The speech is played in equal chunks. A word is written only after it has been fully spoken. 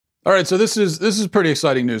All right, so this is pretty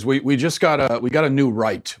exciting news. We just got a new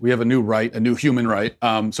right. We have a new right, a new human right.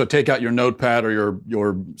 So take out your notepad or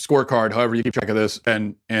your scorecard, however you keep track of this,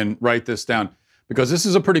 and write this down because this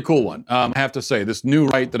is a pretty cool one. I have to say, this new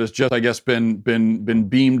right that has just, I guess, been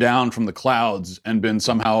beamed down from the clouds and been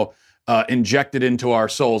somehow injected into our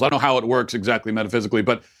souls. I don't know how it works exactly metaphysically,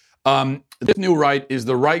 but this new right is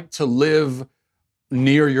the right to live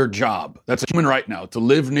near your job. That's a human right now. To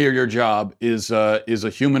live near your job is a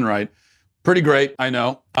human right. Pretty great, I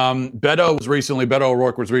know. Beto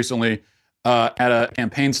O'Rourke was recently at a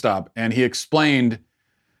campaign stop, and he explained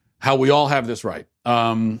how we all have this right,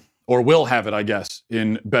 or will have it, I guess,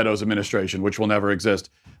 in Beto's administration, which will never exist.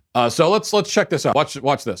 So let's check this out.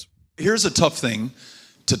 Watch this. Here's a tough thing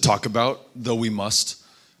to talk about, though we must.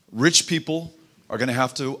 Rich people are going to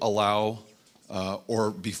have to allow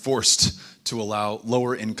or be forced to allow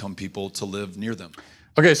lower income people to live near them.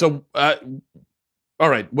 Okay, so, all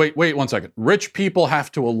right, wait 1 second. Rich people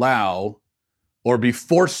have to allow or be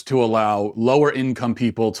forced to allow lower income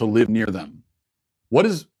people to live near them. What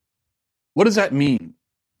does that mean?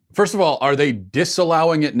 First of all, are they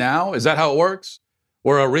disallowing it now? Is that how it works?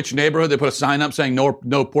 Or a rich neighborhood, they put a sign up saying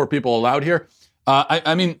no poor people allowed here?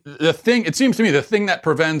 I mean, it seems to me the thing that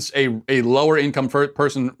prevents a lower income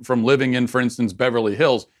person from living in, for instance, Beverly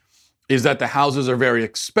Hills, is that the houses are very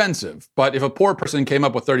expensive. But if a poor person came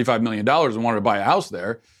up with $35 million and wanted to buy a house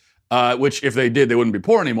there, which if they did, they wouldn't be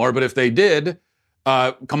poor anymore. But if they did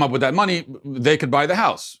come up with that money, they could buy the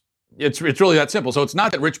house. It's really that simple. So it's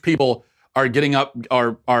not that rich people are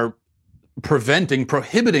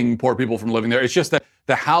prohibiting poor people from living there. It's just that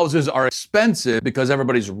the houses are expensive because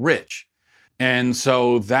everybody's rich. And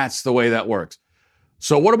so that's the way that works.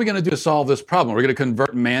 So what are we going to do to solve this problem? We're going to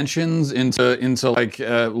convert mansions into like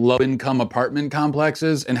low-income apartment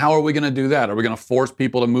complexes? And how are we going to do that? Are we going to force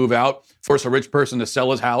people to move out, force a rich person to sell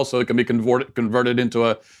his house so it can be converted into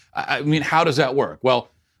a... I mean, how does that work? Well,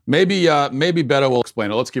 maybe Beto will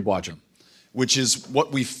explain it. Let's keep watching. Which is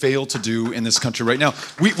what we fail to do in this country right now.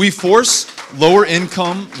 We force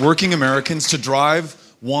lower-income working Americans to drive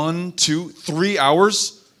 1, 2, 3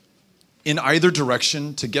 hours in either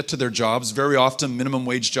direction to get to their jobs, very often minimum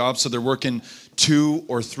wage jobs, so they're working 2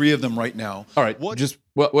 or 3 of them right now. All right, we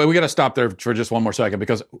got to stop there for just one more second,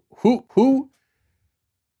 because who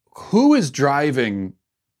is driving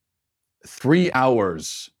 3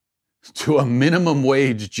 hours to a minimum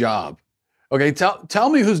wage job? Okay, tell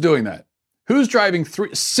me who's doing that. Who's driving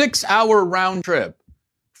 6-hour round trip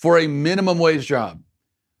for a minimum wage job?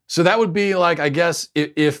 So that would be like, I guess,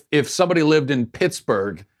 if somebody lived in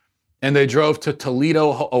Pittsburgh and they drove to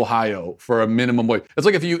Toledo, Ohio for a minimum wage. It's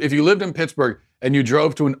like if you lived in Pittsburgh and you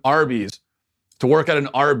drove to an Arby's to work at an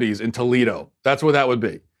Arby's in Toledo. That's what that would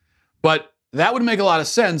be. But that would make a lot of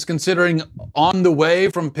sense considering on the way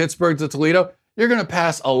from Pittsburgh to Toledo, you're going to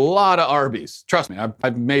pass a lot of Arby's. Trust me,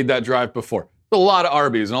 I've made that drive before. A lot of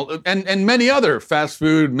Arby's and many other fast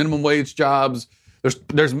food, minimum wage jobs.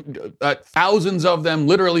 There's thousands of them,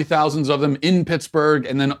 literally thousands of them in Pittsburgh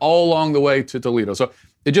and then all along the way to Toledo. So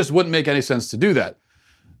it just wouldn't make any sense to do that.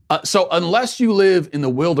 So unless you live in the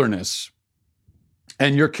wilderness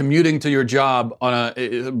and you're commuting to your job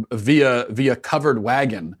on via covered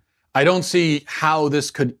wagon, I don't see how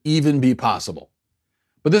this could even be possible.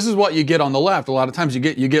 But this is what you get on the left. A lot of times you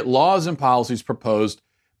get laws and policies proposed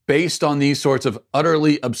based on these sorts of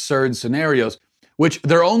utterly absurd scenarios, which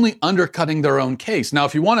they're only undercutting their own case. Now,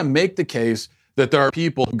 if you want to make the case that there are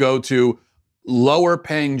people who go to lower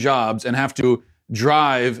paying jobs and have to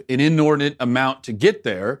drive an inordinate amount to get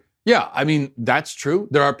there, yeah, I mean, that's true.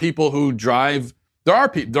 There are people who drive, there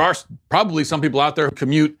are probably some people out there who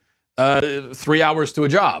commute 3 hours to a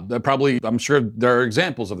job. I'm sure there are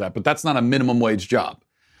examples of that, but that's not a minimum wage job.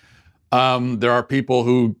 There are people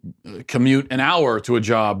who commute an hour to a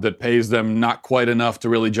job that pays them not quite enough to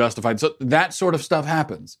really justify it. So that sort of stuff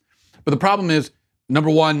happens. But the problem is, number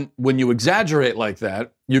one, when you exaggerate like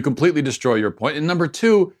that, you completely destroy your point. And number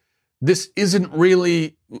two, this isn't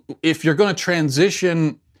really, if you're going to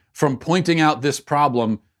transition from pointing out this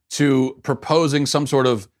problem to proposing some sort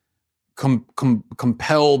of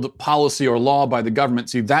compelled policy or law by the government,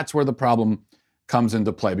 see, that's where the problem comes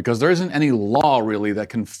into play, because there isn't any law really that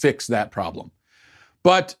can fix that problem.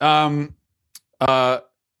 But Beto's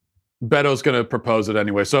going to propose it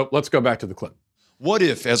anyway. So let's go back to the clip. What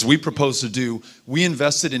if, as we propose to do, we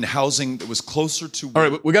invested in housing that was closer to... All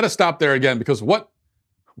right, we got to stop there again, because what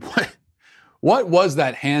was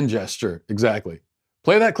that hand gesture exactly?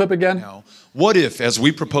 Play that clip again. Now, what if, as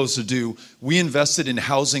we propose to do, we invested in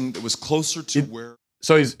housing that was closer to where...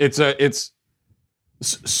 So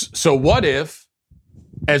so what if,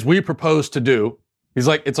 as we propose to do, He's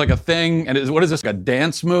like, it's like a thing. And what is this, like a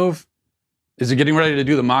dance move? Is he getting ready to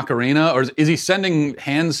do the Macarena? Or is he sending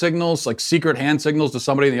hand signals, like secret hand signals to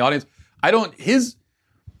somebody in the audience?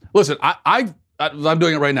 Listen, I'm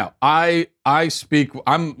doing it right now. I speak,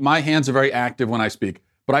 my hands are very active when I speak,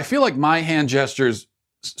 but I feel like my hand gestures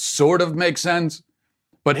sort of make sense,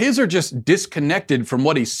 but his are just disconnected from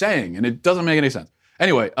what he's saying, and it doesn't make any sense.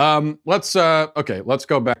 Anyway, let's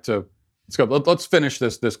go back to, let's finish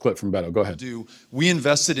this clip from Beto. Go ahead. We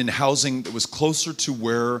invested in housing that was closer to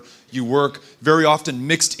where you work, very often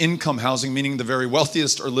mixed income housing, meaning the very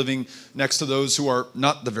wealthiest are living next to those who are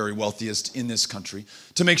not the very wealthiest in this country,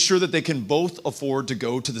 to make sure that they can both afford to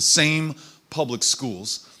go to the same public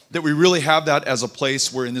schools, that we really have that as a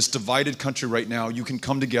place where in this divided country right now, you can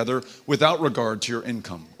come together without regard to your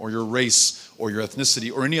income or your race or your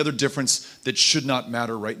ethnicity or any other difference that should not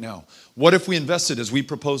matter right now. What if we invested, as we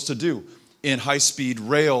propose to do, in high-speed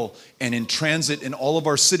rail and in transit in all of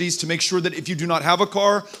our cities to make sure that if you do not have a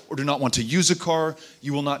car or do not want to use a car,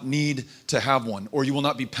 you will not need to have one, or you will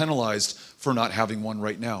not be penalized for not having one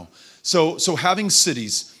right now. So having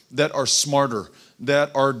cities that are smarter,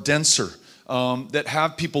 that are denser, that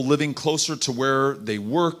have people living closer to where they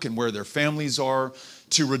work and where their families are,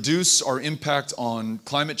 to reduce our impact on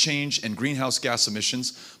climate change and greenhouse gas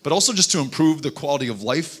emissions, but also just to improve the quality of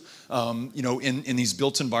life in these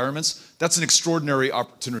built environments. That's an extraordinary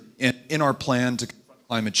opportunity. In our plan to confront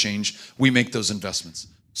climate change, we make those investments.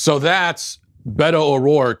 So that's Beto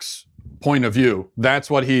O'Rourke's point of view. That's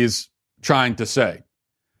what he's trying to say.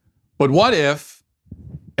 But what if,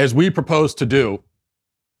 as we propose to do,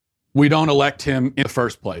 we don't elect him in the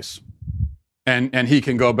first place, and he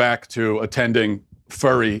can go back to attending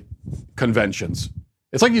furry conventions?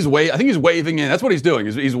 It's like I think he's waving in. That's what he's doing.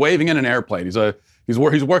 He's waving in an airplane. He's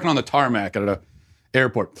working on the tarmac at an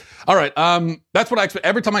airport. All right, that's what I expect.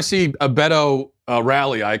 Every time I see a Beto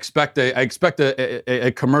rally, I expect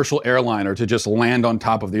a commercial airliner to just land on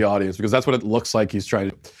top of the audience, because that's what it looks like he's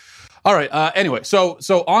trying to do. All right. Anyway, so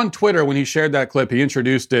on Twitter, when he shared that clip, he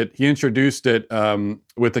introduced it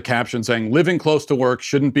with the caption saying, "Living close to work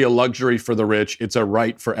shouldn't be a luxury for the rich. It's a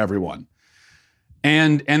right for everyone."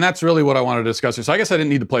 And that's really what I wanted to discuss here. So I guess I didn't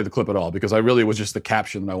need to play the clip at all, because I really was just the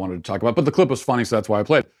caption that I wanted to talk about. But the clip was funny, so that's why I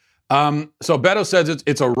played it. So Beto says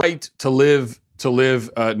it's a right to live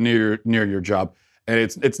near your job, and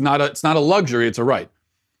it's not a luxury. It's a right.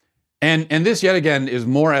 And this yet again is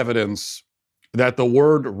more evidence that the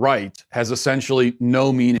word right has essentially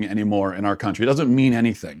no meaning anymore in our country. It doesn't mean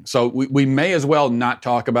anything. So we may as well not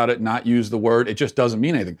talk about it, not use the word. It just doesn't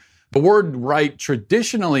mean anything. The word right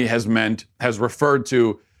traditionally has referred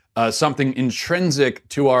to something intrinsic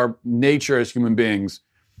to our nature as human beings.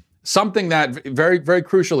 Something that, very, very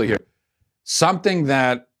crucially here, something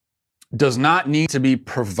that does not need to be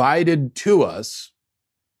provided to us,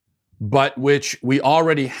 but which we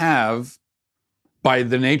already have by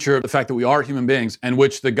the nature of the fact that we are human beings, and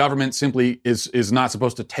which the government simply is not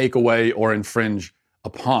supposed to take away or infringe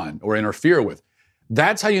upon or interfere with.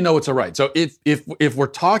 That's how you know it's a right. So if we're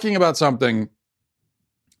talking about something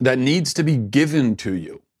that needs to be given to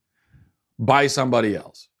you by somebody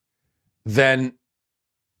else, then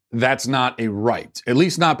that's not a right, at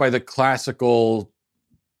least not by the classical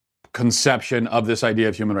conception of this idea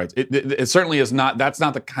of human rights. It certainly is not. That's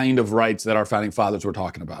not the kind of rights that our founding fathers were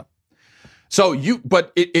talking about. So you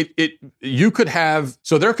could have,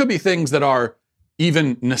 so there could be things that are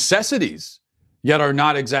even necessities, yet are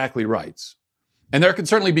not exactly rights. And there could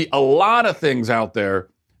certainly be a lot of things out there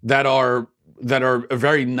that are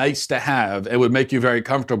very nice to have and would make you very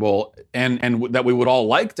comfortable and that we would all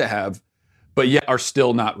like to have, but yet are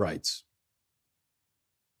still not rights.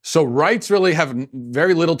 So rights really have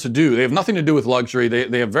very little to do. They have nothing to do with luxury.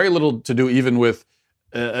 They have very little to do even with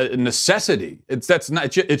necessity. It's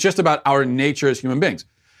just about our nature as human beings.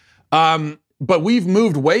 But we've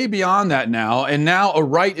moved way beyond that now, and now a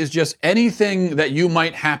right is just anything that you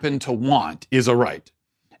might happen to want is a right.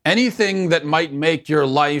 Anything that might make your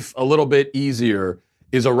life a little bit easier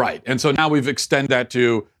is a right. And so now we've extended that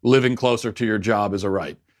to living closer to your job is a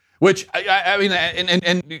right. Which I mean,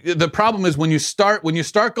 and the problem is when you start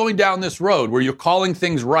going down this road where you're calling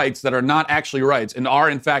things rights that are not actually rights and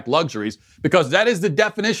are in fact luxuries, because that is the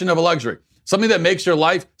definition of a luxury. Something that makes your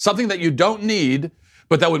life, something that you don't need,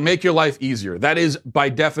 but that would make your life easier. That is by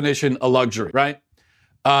definition a luxury, right?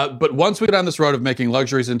 But once we get on this road of making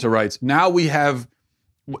luxuries into rights, now we have,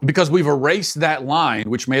 because we've erased that line,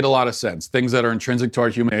 which made a lot of sense, things that are intrinsic to our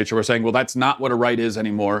human nature, we're saying, well, that's not what a right is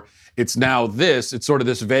anymore. It's now this, it's sort of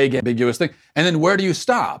this vague, ambiguous thing. And then where do you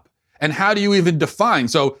stop? And how do you even define?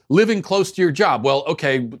 So living close to your job, well,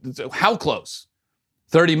 okay, how close?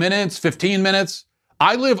 30 minutes, 15 minutes?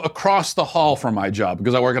 I live across the hall from my job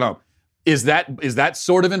because I work at home. Is that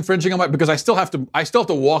sort of infringing on my, because I still have to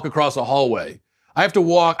walk across a hallway. I have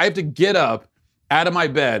to get up out of my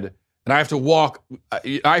bed and I have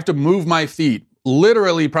to move my feet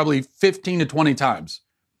literally probably 15 to 20 times.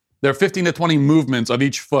 There are 15 to 20 movements of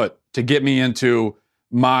each foot to get me into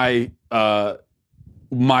my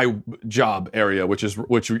job area,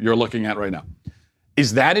 which you're looking at right now.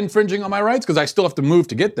 Is that infringing on my rights? Because I still have to move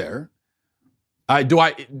to get there.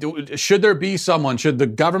 Should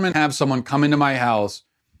the government have someone come into my house,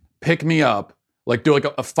 pick me up, like do like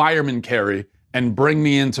a fireman carry and bring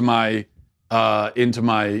me into my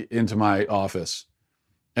office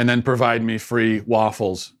and then provide me free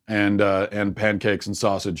waffles and pancakes and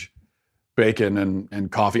sausage, bacon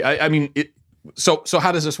and coffee? I mean, so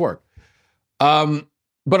how does this work? But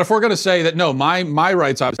if we're going to say that, no, my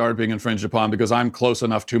rights obviously aren't being infringed upon because I'm close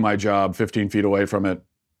enough to my job, 15 feet away from it.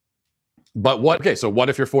 But what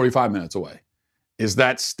if you're 45 minutes away? Is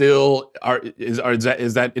that still,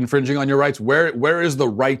 is that infringing on your rights? Where is the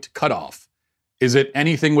right cutoff? Is it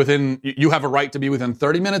anything within, you have a right to be within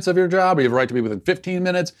 30 minutes of your job, or you have a right to be within 15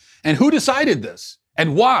 minutes? And who decided this?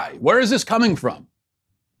 And why? Where is this coming from?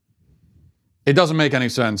 It doesn't make any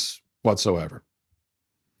sense whatsoever.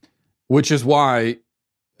 Which is why,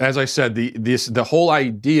 as I said, the whole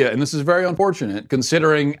idea, and this is very unfortunate,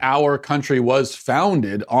 considering our country was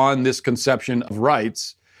founded on this conception of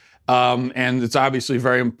rights, and it's obviously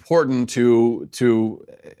very important to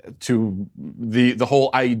the whole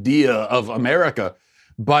idea of America,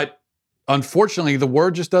 but unfortunately, the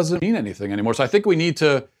word just doesn't mean anything anymore. So I think we need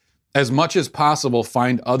to, as much as possible,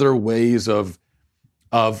 find other ways of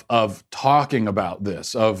talking about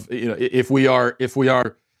this. If we are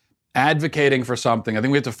advocating for something, I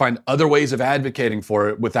think we have to find other ways of advocating for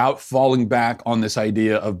it without falling back on this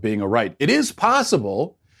idea of being a right. It is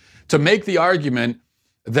possible to make the argument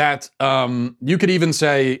that you could even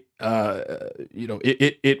say,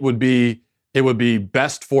 it would be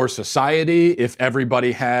best for society if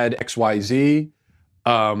everybody had XYZ.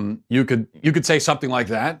 You could say something like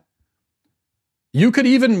that. You could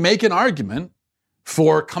even make an argument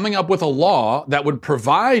for coming up with a law that would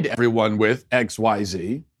provide everyone with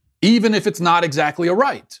XYZ, even if it's not exactly a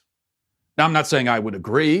right. Now, I'm not saying I would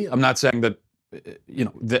agree. I'm not saying that,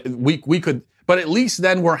 that we could, but at least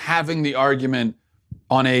then we're having the argument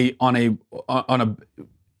on a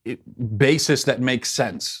basis that makes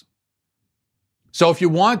sense. So if you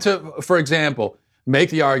want to, for example,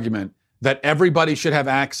 make the argument that everybody should have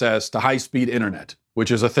access to high-speed internet,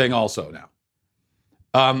 which is a thing also now,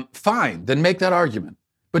 fine, then make that argument.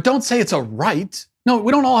 But don't say it's a right. No,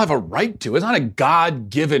 we don't all have a right to it. It's not a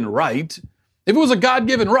God-given right. If it was a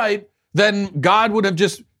God-given right, then God would have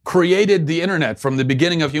just created the internet from the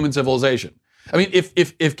beginning of human civilization. I mean,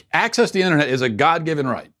 if access to the internet is a God-given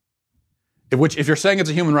right, if you're saying it's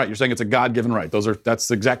a human right, you're saying it's a God-given right. That's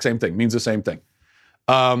the exact same thing, means the same thing.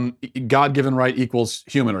 God-given right equals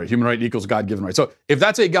human right. Human right equals God-given right. So if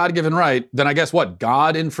that's a God-given right, then I guess what?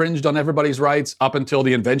 God infringed on everybody's rights up until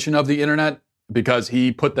the invention of the internet because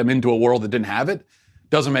he put them into a world that didn't have it?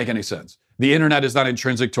 Doesn't make any sense. The internet is not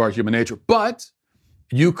intrinsic to our human nature, but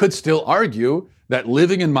you could still argue that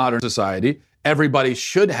living in modern society, everybody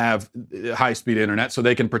should have high-speed internet so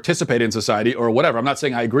they can participate in society or whatever. I'm not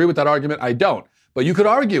saying I agree with that argument. I don't. But you could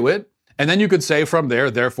argue it, and then you could say from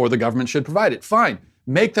there, therefore the government should provide it. Fine.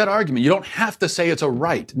 Make that argument. You don't have to say it's a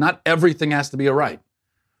right. Not everything has to be a right.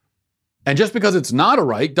 And just because it's not a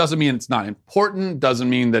right doesn't mean it's not important, doesn't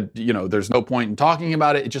mean that, there's no point in talking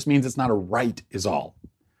about it. It just means it's not a right is all.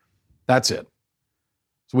 That's it.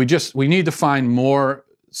 So we need to find more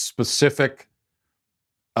specific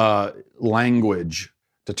language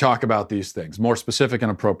to talk about these things, more specific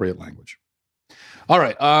and appropriate language. All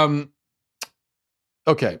right.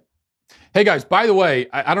 Okay. Hey guys, by the way,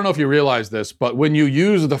 I don't know if you realize this, but when you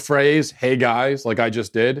use the phrase, hey guys, like I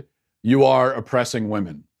just did, you are oppressing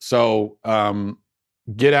women. So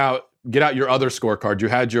get out your other scorecard. You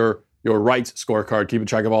had your rights scorecard, keeping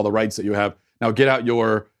track of all the rights that you have. Now get out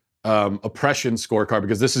your oppression scorecard,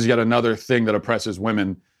 because this is yet another thing that oppresses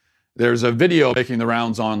women. There's a video making the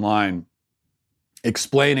rounds online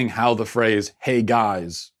explaining how the phrase, hey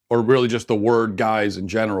guys, or really just the word guys in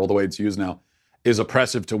general, the way it's used now, is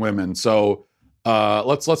oppressive to women. So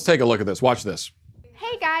let's take a look at this. Watch this.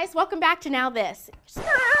 Hey guys, welcome back to Now This.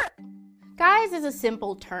 Guys is a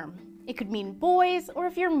simple term. It could mean boys, or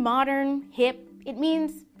if you're modern, hip, it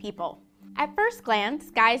means people. At first glance,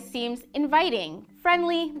 guys seems inviting,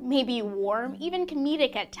 friendly, maybe warm, even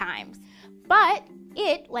comedic at times. But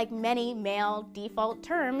it, like many male default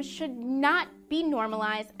terms, should not be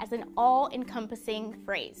normalized as an all-encompassing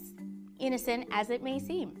phrase. innocent as it may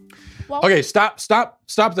seem. Well, Okay, stop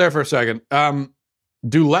there for a second.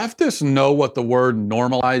 Do leftists know what the word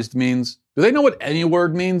normalized means? Do they know what any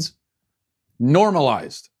word means?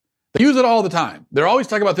 Normalized. They use it all the time. They're always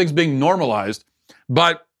talking about things being normalized,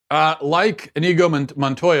 but like Inigo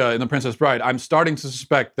Montoya in The Princess Bride, I'm starting to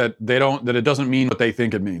suspect that it doesn't mean what they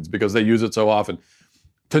think it means because they use it so often.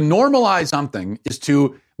 To normalize something is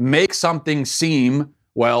to make something seem,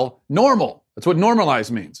 well, normal. That's what normalize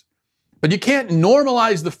means. But you can't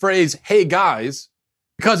normalize the phrase, hey guys,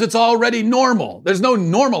 because it's already normal. There's no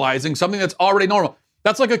normalizing something that's already normal.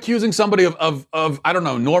 That's like accusing somebody of I don't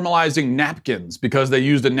know, normalizing napkins because they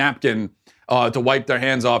used a napkin to wipe their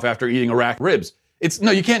hands off after eating a rack of ribs.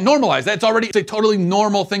 No, you can't normalize that. It's a totally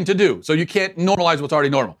normal thing to do. So you can't normalize what's already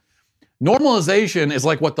normal. Normalization is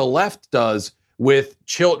like what the left does with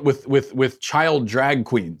child drag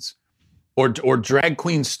queens or drag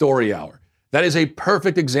queen story hour. That is a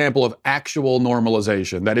perfect example of actual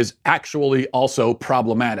normalization that is actually also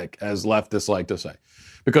problematic, as leftists like to say.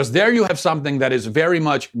 Because there you have something that is very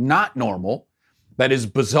much not normal, that is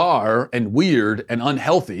bizarre and weird and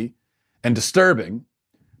unhealthy and disturbing,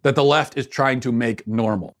 that the left is trying to make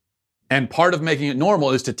normal. And part of making it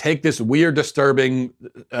normal is to take this weird, disturbing,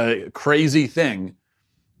 crazy thing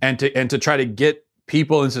and to try to get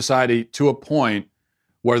people in society to a point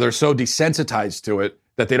where they're so desensitized to it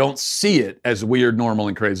that they don't see it as weird, normal,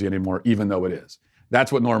 and crazy anymore, even though it is.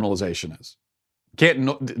 That's what normalization is.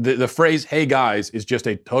 The phrase "hey guys" is just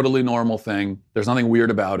a totally normal thing. There's nothing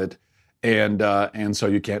weird about it, and so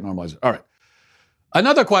you can't normalize it. All right.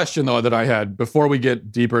 Another question though that I had before we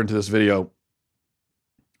get deeper into this video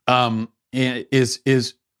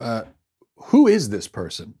is who is this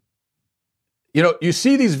person? You know, you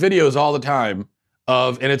see these videos all the time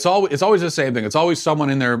and it's always the same thing. It's always someone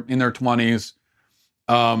in their 20s.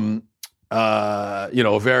 A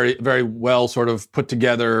very, very well sort of put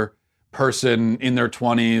together person in their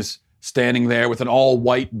 20s, standing there with an all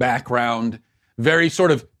white background, very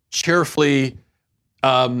sort of cheerfully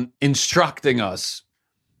instructing us,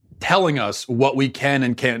 telling us what we can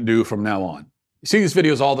and can't do from now on. You see these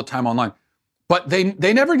videos all the time online, but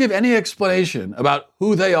they never give any explanation about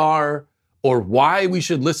who they are or why we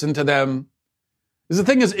should listen to them. The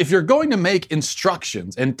thing is, if you're going to make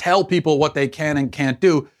instructions and tell people what they can and can't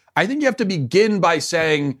do, I think you have to begin by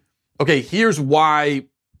saying, okay, here's why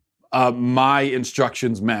my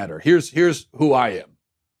instructions matter. Here's who I am.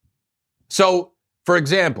 So, for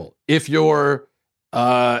example, if you're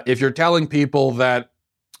telling people that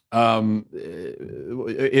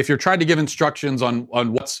if you're trying to give instructions on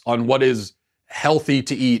what is healthy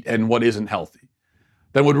to eat and what isn't healthy,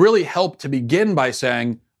 then would really help to begin by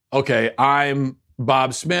saying, okay, I'm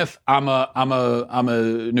Bob Smith. I'm a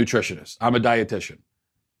nutritionist. I'm a dietitian.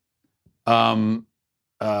 I'm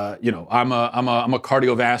a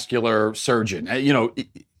cardiovascular surgeon.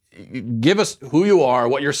 Give us who you are,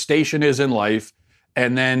 what your station is in life,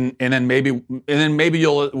 and then maybe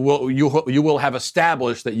you will have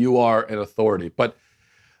established that you are an authority. But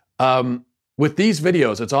with these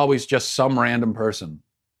videos, it's always just some random person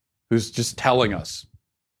who's just telling us,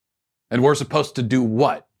 and we're supposed to do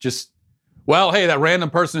what? Well, hey, that random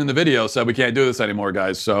person in the video said we can't do this anymore,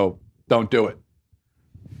 guys, so don't do it.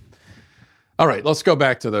 All right, let's go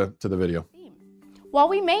back to the video. While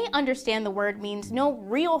we may understand the word means no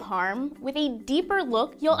real harm, with a deeper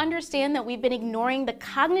look, you'll understand that we've been ignoring the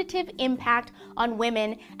cognitive impact on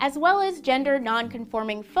women as well as gender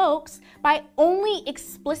non-conforming folks by only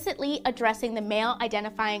explicitly addressing the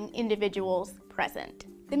male-identifying individuals present.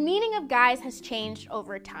 The meaning of guys has changed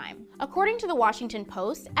over time. According to the Washington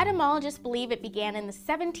Post, etymologists believe it began in the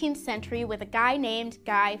 17th century with a guy named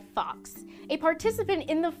Guy Fawkes, a participant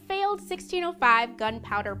in the failed 1605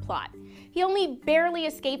 gunpowder plot. He only barely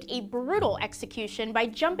escaped a brutal execution by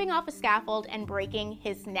jumping off a scaffold and breaking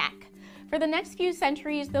his neck. For the next few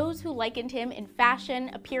centuries, those who likened him in fashion,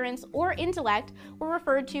 appearance, or intellect were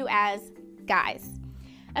referred to as guys.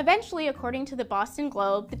 Eventually, according to the Boston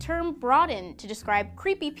Globe, the term broadened to describe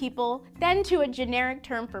creepy people, then to a generic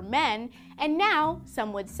term for men, and now,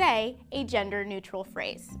 some would say, a gender-neutral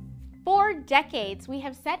phrase. For decades, we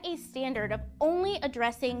have set a standard of only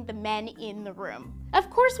addressing the men in the room. Of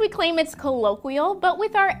course, we claim it's colloquial, but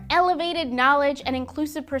with our elevated knowledge and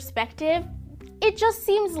inclusive perspective, it just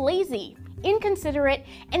seems lazy, inconsiderate,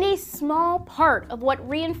 and a small part of what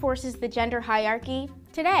reinforces the gender hierarchy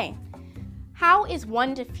today. How is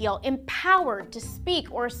one to feel empowered to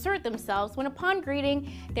speak or assert themselves when upon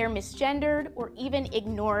greeting they're misgendered or even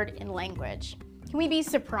ignored in language? Can we be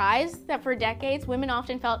surprised that for decades women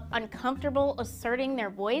often felt uncomfortable asserting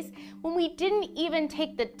their voice when we didn't even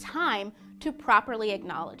take the time to properly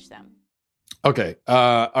acknowledge them? Okay.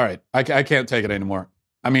 All right. I can't take it anymore.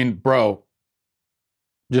 I mean, bro,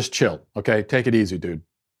 just chill. Okay. Take it easy, dude.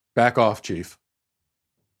 Back off, chief.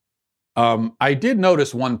 I did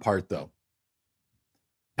notice one part, though.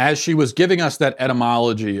 As she was giving us that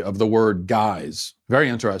etymology of the word guys, very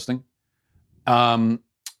interesting. I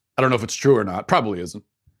don't know if it's true or not. Probably isn't.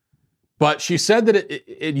 But she said that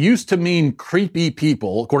it used to mean creepy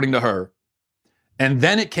people, according to her, and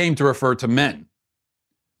then it came to refer to men.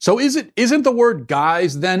 So isn't the word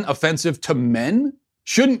guys then offensive to men?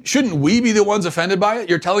 Shouldn't we be the ones offended by it?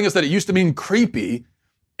 You're telling us that it used to mean creepy,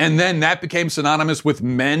 and then that became synonymous with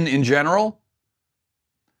men in general?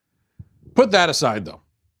 Put that aside, though.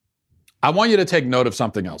 I want you to take note of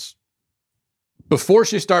something else. Before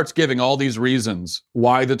she starts giving all these reasons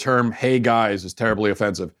why the term "hey guys" is terribly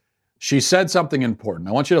offensive, she said something important.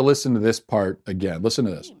 I want you to listen to this part again. Listen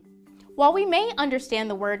to this. While we may understand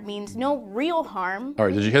the word means no real harm. All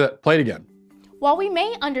right, did you hear that? Play it again. While we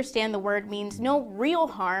may understand the word means no real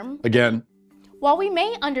harm. Again. While we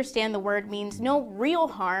may understand the word means no real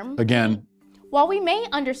harm. Again. While we may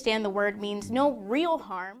understand the word means no real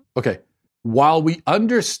harm. Okay. While we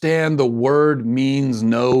understand the word means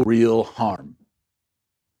no real harm.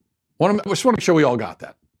 I just want to make sure we all got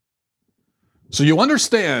that. So you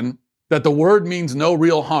understand that the word means no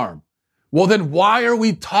real harm. Well, then why are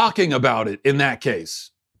we talking about it in that case?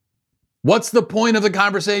 What's the point of the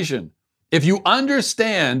conversation? If you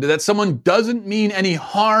understand that someone doesn't mean any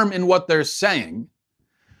harm in what they're saying,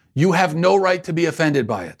 you have no right to be offended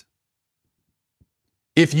by it.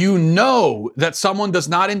 If you know that someone does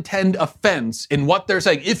not intend offense in what they're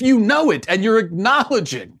saying, if you know it and you're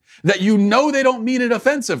acknowledging that you know they don't mean it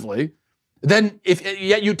offensively, then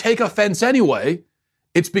yet you take offense anyway,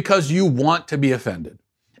 it's because you want to be offended.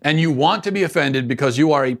 And you want to be offended because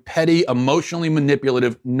you are a petty, emotionally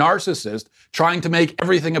manipulative narcissist trying to make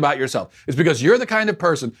everything about yourself. It's because you're the kind of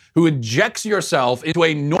person who injects yourself into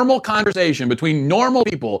a normal conversation between normal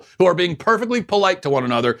people who are being perfectly polite to one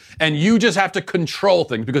another, and you just have to control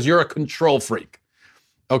things because you're a control freak.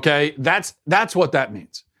 Okay? That's what that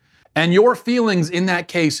means. And your feelings in that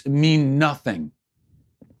case mean nothing.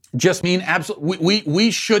 Just mean absolutely, we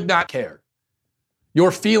should not care.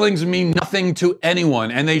 Your feelings mean nothing to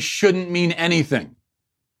anyone, and they shouldn't mean anything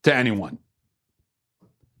to anyone.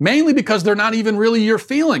 Mainly because they're not even really your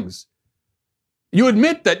feelings. You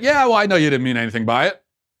admit that, yeah, well, I know you didn't mean anything by it.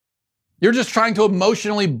 You're just trying to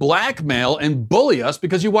emotionally blackmail and bully us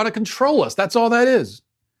because you want to control us. That's all that is.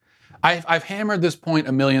 I've hammered this point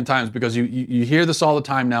a million times because you hear this all the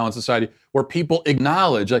time now in society where people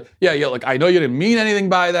acknowledge, like, yeah, like, I know you didn't mean anything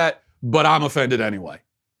by that, but I'm offended anyway.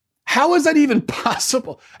 How is that even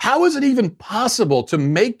possible? How is it even possible to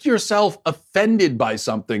make yourself offended by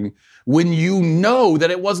something when you know that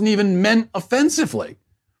it wasn't even meant offensively?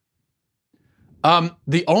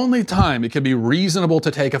 The only time it can be reasonable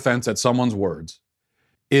to take offense at someone's words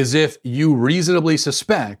is if you reasonably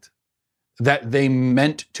suspect that they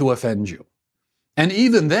meant to offend you. And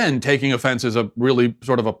even then, taking offense is a really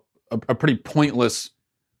sort of a pretty pointless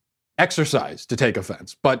exercise to take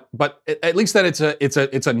offense, but at least that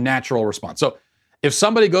it's a natural response. So if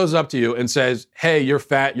somebody goes up to you and says, "Hey, you're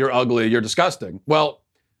fat, you're ugly, you're disgusting," well,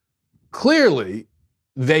 clearly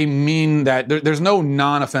they mean that. There's no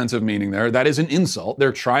non-offensive meaning there. That is an insult.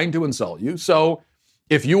 They're trying to insult you. So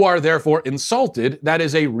if you are therefore insulted, that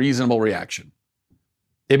is a reasonable reaction.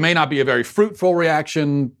 It may not be a very fruitful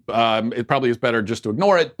reaction. It probably is better just to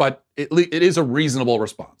ignore it, but it is a reasonable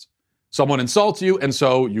response. Someone insults you, and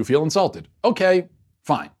so you feel insulted. Okay,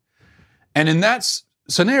 fine. And in that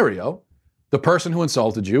scenario, the person who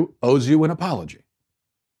insulted you owes you an apology.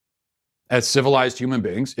 As civilized human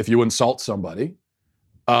beings, if you insult somebody,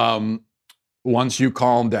 once you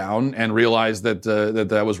calm down and realize that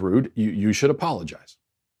that was rude, you should apologize.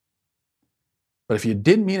 But if you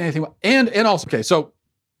didn't mean anything, and also, okay, so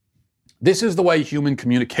this is the way human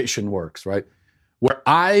communication works, right? Where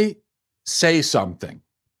I say something,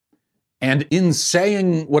 and in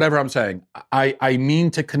saying whatever I'm saying, I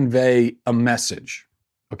mean to convey a message,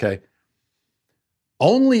 okay?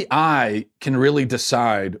 Only I can really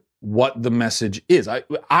decide what the message is.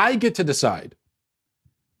 I get to decide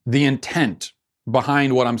the intent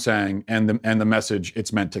behind what I'm saying and the message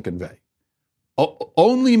it's meant to convey.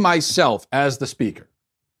 Only myself as the speaker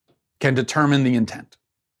can determine the intent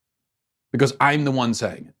because I'm the one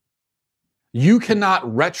saying it. You cannot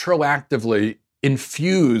retroactively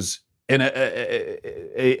infuse an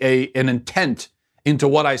intent into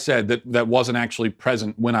what I said that wasn't actually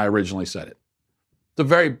present when I originally said it. It's a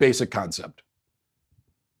very basic concept.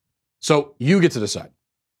 So you get to decide.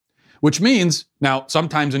 Which means, now,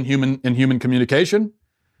 sometimes in human communication,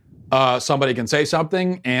 somebody can say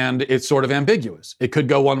something and it's sort of ambiguous. It could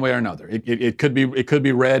go one way or another. It could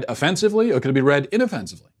be read offensively or it could be read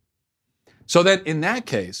inoffensively. So then in that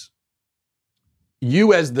case,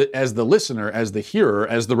 you as the listener, as the hearer,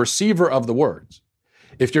 as the receiver of the words,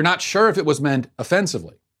 if you're not sure if it was meant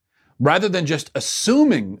offensively, rather than just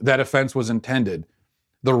assuming that offense was intended,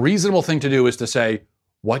 the reasonable thing to do is to say,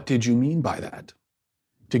 what did you mean by that?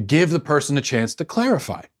 To give the person a chance to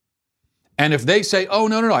clarify. And if they say, oh,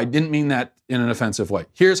 no, I didn't mean that in an offensive way.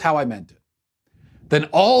 Here's how I meant it. Then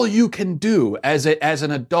all you can do as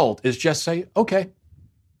an adult is just say, okay,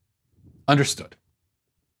 understood.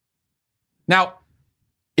 Now,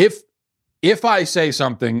 if I say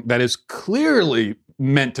something that is clearly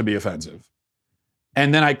meant to be offensive,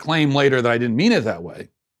 and then I claim later that I didn't mean it that way,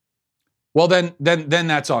 well, then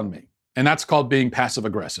that's on me. And that's called being passive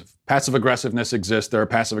aggressive. Passive aggressiveness exists. There are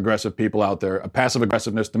passive aggressive people out there. Passive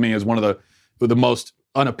aggressiveness to me is one of the most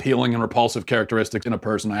unappealing and repulsive characteristics in a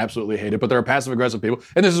person. I absolutely hate it. But there are passive aggressive people,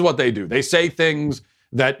 and this is what they do. They say things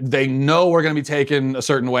that they know are going to be taken a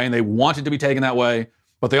certain way, and they want it to be taken that way.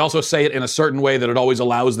 But they also say it in a certain way that it always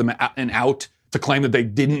allows them an out to claim that they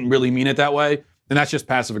didn't really mean it that way. And that's just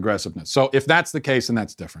passive aggressiveness. So if that's the case, then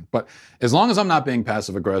that's different. But as long as I'm not being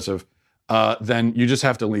passive aggressive, then you just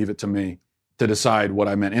have to leave it to me to decide what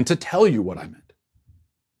I meant and to tell you what I meant.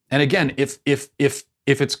 And again, if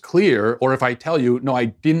it's clear, or if I tell you, no, I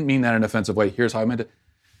didn't mean that in an offensive way, here's how I meant it.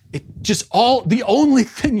 The only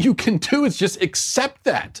thing you can do is just accept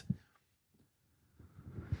that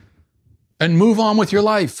and move on with your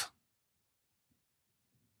life.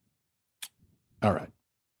 All right.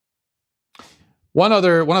 One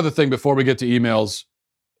other thing before we get to emails,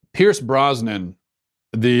 Pierce Brosnan,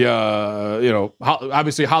 the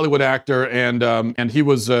obviously Hollywood actor, and he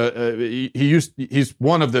was he's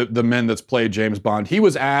one of the men that's played James Bond. He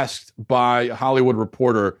was asked by a Hollywood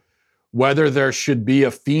reporter whether there should be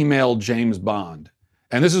a female James Bond,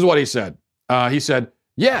 and this is what he said. He said,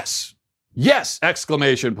 "Yes,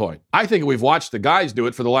 exclamation point. I think we've watched the guys do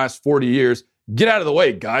it for the last 40 years. Get out of the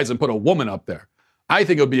way, guys, and put a woman up there. I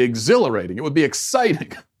think it would be exhilarating. It would be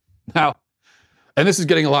exciting." Now, and this is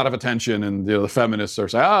getting a lot of attention, and the feminists are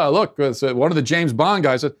saying, "Oh, look, one of the James Bond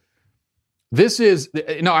guys." This is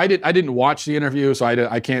I didn't watch the interview, so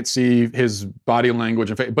I can't see his body language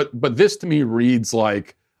and face. But this to me reads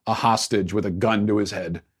like a hostage with a gun to his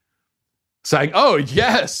head, saying, "Oh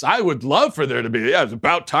yes, I would love for there to be. Yeah, it's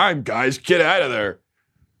about time, guys, get out of there."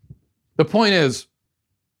 The point is,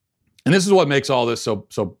 and this is what makes all this so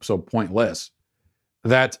pointless,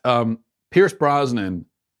 that Pierce Brosnan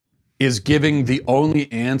is giving the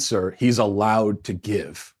only answer he's allowed to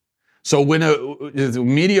give. So when a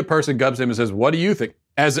media person comes to him and says, "What do you think?"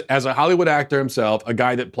 As a Hollywood actor himself, a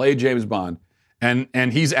guy that played James Bond,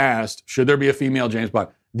 and he's asked, should there be a female James Bond?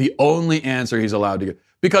 The only answer he's allowed to give.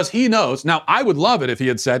 Because he knows, now I would love it if he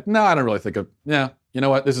had said, "No, I don't really think you know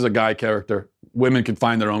what, this is a guy character. Women can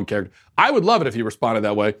find their own character." I would love it if he responded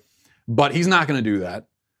that way, but he's not going to do that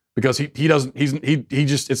because he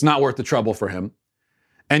just, it's not worth the trouble for him.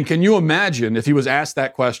 And can you imagine if he was asked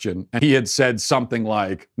that question and he had said something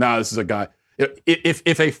like, "No, this is a guy."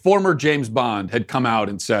 If a former James Bond had come out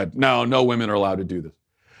and said, no women are allowed to do this,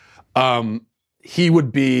 he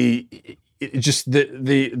would be just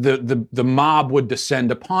the mob would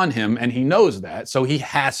descend upon him, and he knows that, so he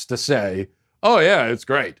has to say, "Oh yeah, it's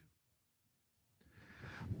great."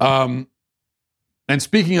 And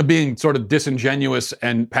speaking of being sort of disingenuous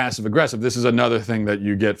and passive aggressive, this is another thing that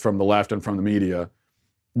you get from the left and from the media,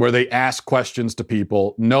 where they ask questions to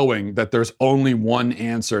people knowing that there's only one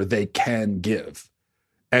answer they can give.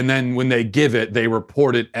 And then when they give it, they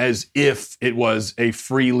report it as if it was a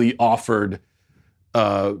freely offered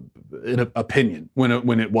opinion when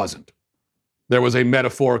it wasn't. There was a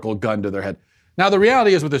metaphorical gun to their head. Now, the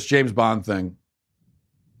reality is with this James Bond thing,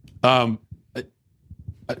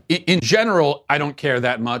 in general, I don't care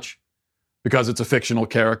that much because it's a fictional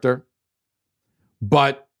character.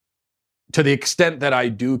 But to the extent that I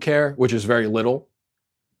do care, which is very little,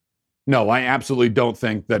 no, I absolutely don't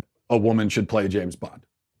think that a woman should play James Bond.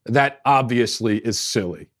 That obviously is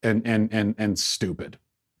silly and stupid.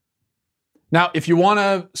 Now, if you want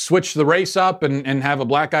to switch the race up and have a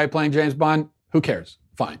black guy playing James Bond, who cares?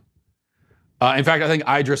 Fine. In fact, I think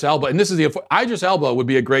Idris Elba, and this is Idris Elba would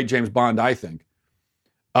be a great James Bond, I think.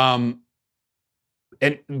 But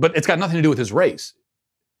it's got nothing to do with his race.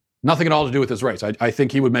 Nothing at all to do with his race. I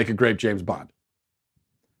think he would make a great James Bond.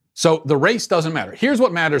 So the race doesn't matter. Here's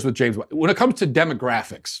what matters with James Bond. When it comes to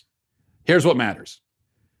demographics, here's what matters.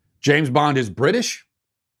 James Bond is British.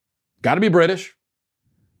 Got to be British.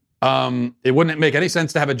 It wouldn't make any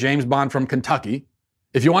sense to have a James Bond from Kentucky.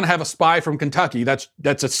 If you want to have a spy from Kentucky, that's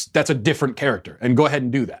a different character, and go ahead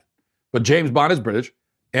and do that. But James Bond is British,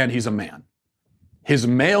 and he's a man. His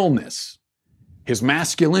maleness, his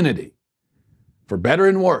masculinity, for better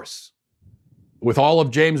and worse, with all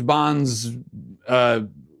of James Bond's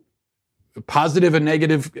positive and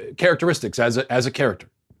negative characteristics as a character,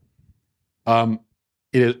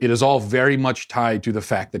 it is all very much tied to the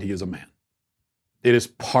fact that he is a man. It is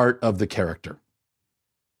part of the character.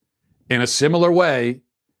 In a similar way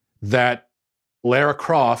that Lara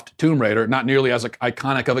Croft, Tomb Raider, not nearly as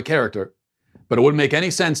iconic of a character, but it wouldn't make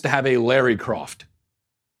any sense to have a Larry Croft.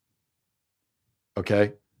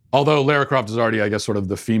 Okay? Although Lara Croft is already, I guess, sort of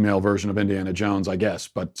the female version of Indiana Jones, I guess.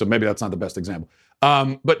 But so maybe that's not the best example.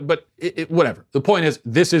 But whatever. The point is,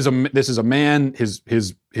 this is a man.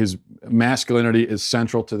 His masculinity is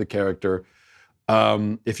central to the character.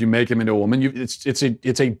 If you make him into a woman, it's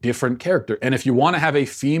a different character. And if you want to have a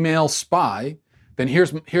female spy, then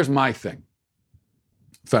here's my thing.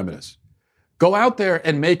 Feminists, go out there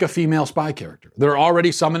and make a female spy character. There are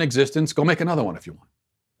already some in existence. Go make another one if you want.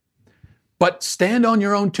 But stand on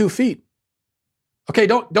your own 2 feet. Okay,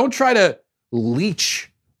 don't try to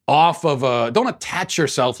leech off of don't attach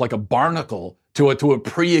yourself like a barnacle to a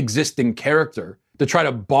pre-existing character to try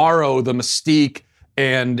to borrow the mystique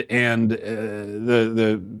and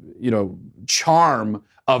the charm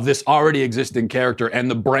of this already existing character and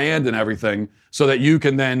the brand and everything so that you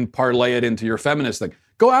can then parlay it into your feminist thing.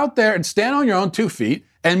 Go out there and stand on your own 2 feet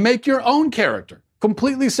and make your own character,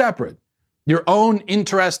 completely separate. Your own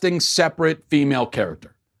interesting, separate female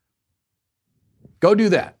character. Go do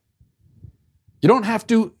that. You don't have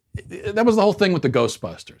to. That was the whole thing with the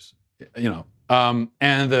Ghostbusters,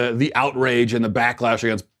 and the outrage and the backlash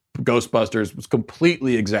against Ghostbusters was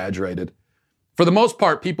completely exaggerated. For the most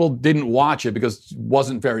part, people didn't watch it because it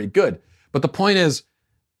wasn't very good. But the point is,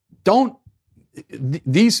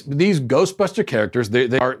 these Ghostbuster characters,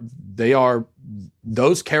 they are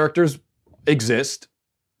those characters exist.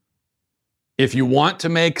 If you want to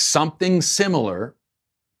make something similar,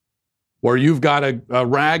 where you've got a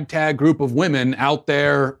ragtag group of women out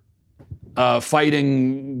there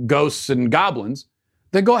fighting ghosts and goblins,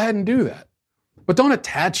 then go ahead and do that. But don't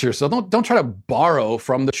attach yourself. Don't try to borrow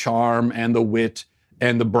from the charm and the wit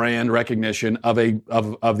and the brand recognition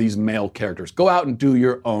of these male characters. Go out and do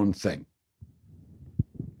your own thing.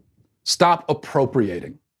 Stop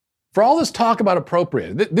appropriating. For all this talk about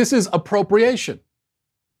appropriating, this is appropriation.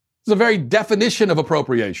 It's the very definition of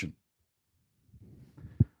appropriation.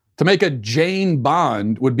 To make a Jane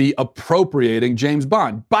Bond would be appropriating James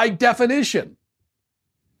Bond, by definition.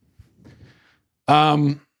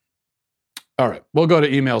 All right, we'll go to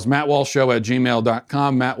emails.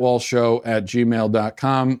 mattwalshshow@gmail.com,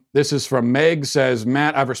 mattwalshshow@gmail.com. This is from Meg, says,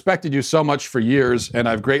 Matt, I've respected you so much for years, and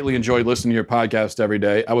I've greatly enjoyed listening to your podcast every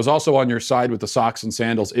day. I was also on your side with the socks and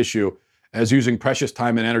sandals issue, as using precious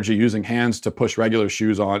time and energy using hands to push regular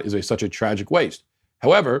shoes on is such a tragic waste.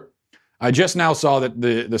 However, I just now saw that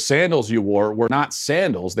the sandals you wore were not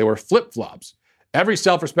sandals, they were flip-flops. Every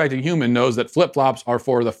self-respecting human knows that flip-flops are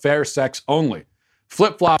for the fair sex only.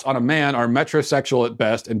 Flip-flops on a man are metrosexual at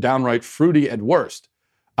best and downright fruity at worst.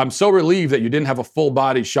 I'm so relieved that you didn't have a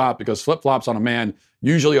full-body shot because flip-flops on a man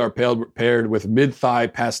usually are paired with mid-thigh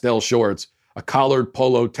pastel shorts, a collared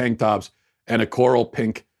polo tank tops, and a coral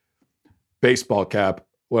pink baseball cap.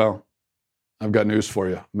 Well, I've got news for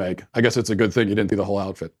you, Meg. I guess it's a good thing you didn't do the whole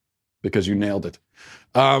outfit because you nailed it.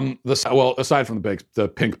 Aside from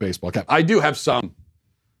the pink baseball cap, I do have some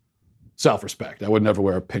self-respect. I would never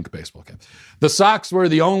wear a pink baseball cap. The socks were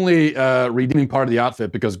the only redeeming part of the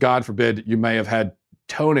outfit because, God forbid, you may have had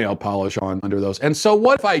toenail polish on under those. And so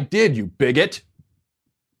what if I did, you bigot?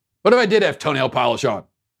 What if I did have toenail polish on?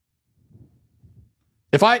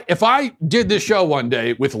 If I did this show one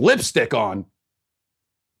day with lipstick on,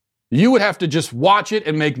 you would have to just watch it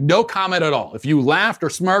and make no comment at all. If you laughed or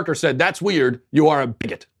smirked or said, that's weird, you are a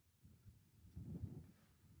bigot.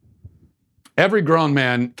 Every grown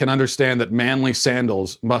man can understand that manly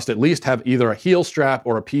sandals must at least have either a heel strap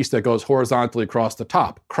or a piece that goes horizontally across the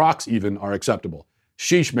top. Crocs even are acceptable.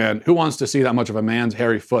 Sheesh, man, who wants to see that much of a man's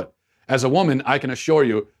hairy foot? As a woman, I can assure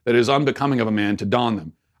you that it is unbecoming of a man to don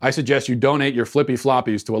them. I suggest you donate your flippy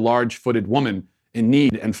floppies to a large-footed woman in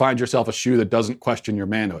need and find yourself a shoe that doesn't question your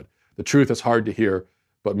manhood. The truth is hard to hear,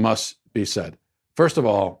 but must be said. First of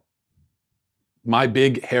all, my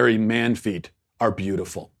big, hairy man feet are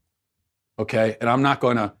beautiful, okay? And I'm not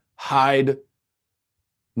going to hide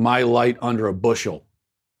my light under a bushel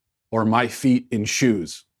or my feet in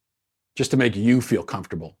shoes just to make you feel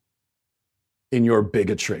comfortable in your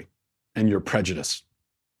bigotry and your prejudice.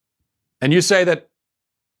 And you say that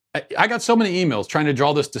I got so many emails trying to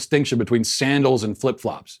draw this distinction between sandals and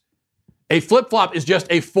flip-flops. A flip-flop is just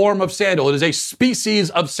a form of sandal. It is a species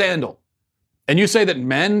of sandal. And you say that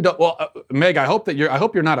men don't, well, Meg, I hope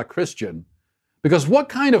you're not a Christian, because what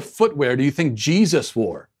kind of footwear do you think Jesus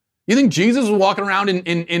wore? You think Jesus was walking around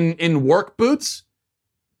in work boots?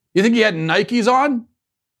 You think he had Nikes on?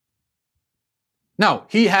 No,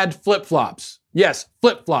 he had flip-flops. Yes,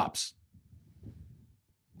 flip-flops.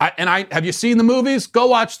 Have you seen the movies? Go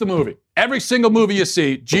watch the movie. Every single movie you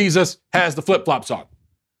see, Jesus has the flip-flops on.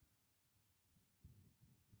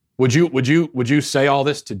 Would you say all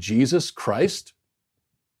this to Jesus Christ?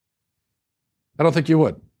 I don't think you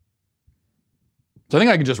would. So I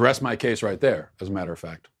think I can just rest my case right there, as a matter of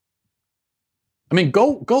fact. I mean,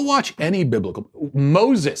 go watch any biblical.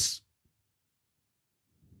 Moses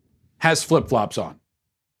has flip-flops on.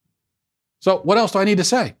 So what else do I need to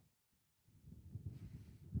say?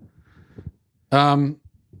 I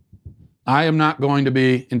am not going to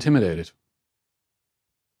be intimidated.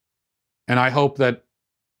 And I hope that,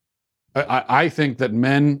 I think that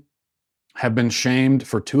men have been shamed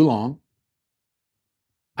for too long.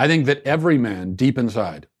 I think that every man deep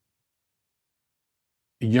inside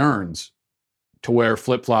yearns to wear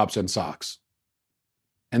flip-flops and socks.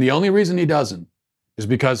 And the only reason he doesn't is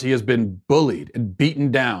because he has been bullied and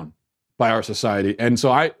beaten down by our society. And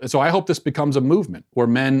so I hope this becomes a movement where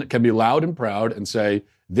men can be loud and proud and say,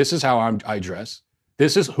 this is how I dress,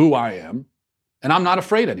 this is who I am, and I'm not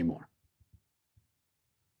afraid anymore.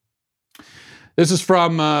 This is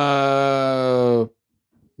from, well,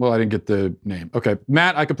 I didn't get the name. Okay,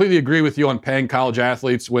 Matt, I completely agree with you on paying college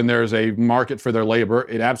athletes when there's a market for their labor.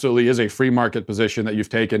 It absolutely is a free market position that you've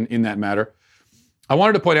taken in that matter. I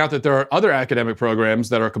wanted to point out that there are other academic programs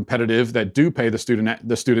that are competitive that do pay the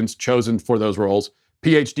students chosen for those roles.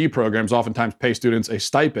 PhD programs oftentimes pay students a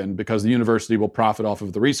stipend because the university will profit off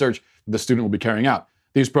of the research the student will be carrying out.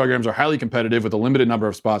 These programs are highly competitive with a limited number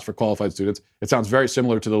of spots for qualified students. It sounds very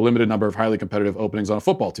similar to the limited number of highly competitive openings on a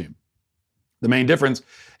football team. The main difference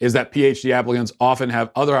is that PhD applicants often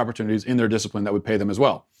have other opportunities in their discipline that would pay them as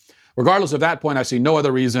well. Regardless of that point, I see no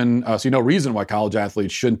reason why college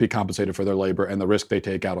athletes shouldn't be compensated for their labor and the risk they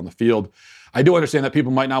take out on the field. I do understand that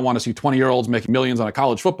people might not want to see 20-year-olds making millions on a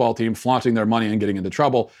college football team, flaunting their money and getting into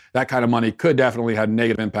trouble. That kind of money could definitely have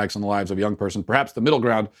negative impacts on the lives of a young person. Perhaps the middle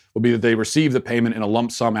ground would be that they receive the payment in a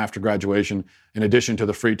lump sum after graduation, in addition to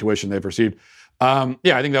the free tuition they've received. I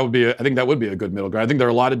think that would be a good middle ground. I think there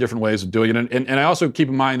are a lot of different ways of doing it, and I also keep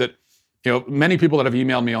in mind that, you know, many people that have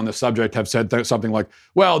emailed me on this subject have said something like,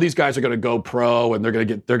 "Well, these guys are going to go pro and they're going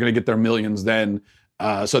to get their millions then,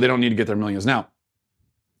 so they don't need to get their millions now."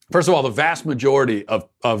 First of all, the vast majority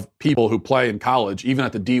of people who play in college, even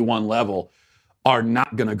at the D1 level, are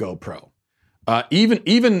not going to go pro.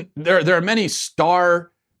 Even there are many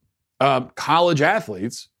star college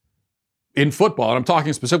athletes in football, and I'm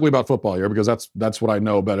talking specifically about football here because that's what I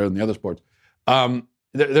know better than the other sports.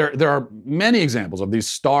 There are many examples of these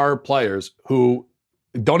star players who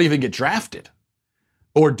don't even get drafted,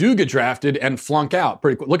 or do get drafted and flunk out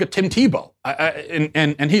pretty quick. Look at Tim Tebow,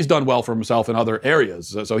 and he's done well for himself in other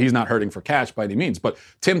areas, so he's not hurting for cash by any means. But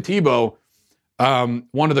Tim Tebow,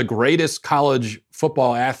 one of the greatest college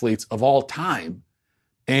football athletes of all time,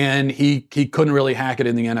 and he couldn't really hack it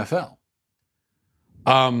in the NFL.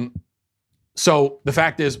 So the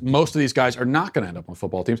fact is, most of these guys are not going to end up on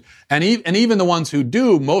football teams, and even the ones who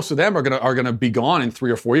do, most of them are going to be gone in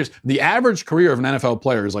 3 or 4 years. The average career of an NFL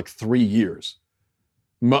player is like 3 years,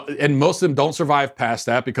 and most of them don't survive past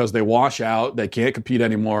that because they wash out, they can't compete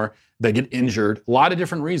anymore, they get injured, a lot of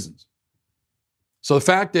different reasons. So the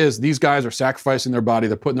fact is, these guys are sacrificing their body,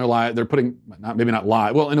 they're putting their life, they're putting maybe not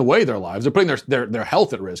lives, well, in a way, their lives, they're putting their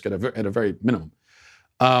health at risk at a very minimum.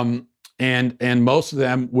 And most of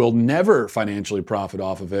them will never financially profit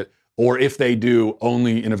off of it, or if they do,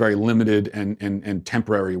 only in a very limited and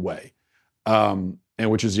temporary way, and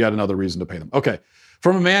which is yet another reason to pay them. Okay,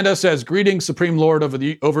 from Amanda says, "Greetings, Supreme Lord of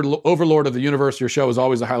the Overlord of the Universe. Your show is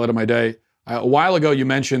always the highlight of my day. A while ago, you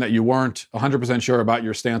mentioned that you weren't 100% sure about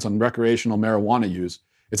your stance on recreational marijuana use.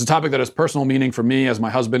 It's a topic that has personal meaning for me, as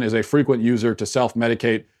my husband is a frequent user to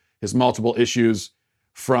self-medicate his multiple issues,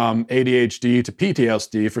 from ADHD to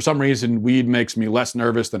PTSD. For some reason, weed makes me less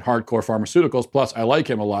nervous than hardcore pharmaceuticals. Plus, I like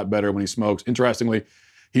him a lot better when he smokes. Interestingly,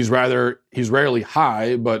 he's rarely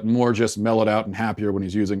high, but more just mellowed out and happier when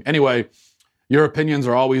he's using. Anyway, your opinions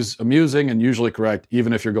are always amusing and usually correct,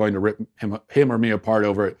 even if you're going to rip him or me apart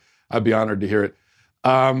over it. I'd be honored to hear it."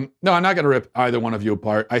 No, I'm not going to rip either one of you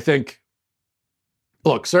apart. I think,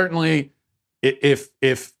 look, certainly if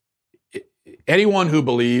anyone who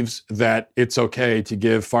believes that it's okay to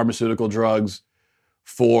give pharmaceutical drugs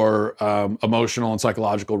for emotional and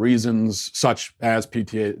psychological reasons, such as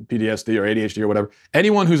PTSD or ADHD or whatever.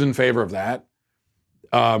 Anyone who's in favor of that,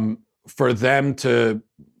 for them to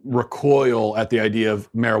recoil at the idea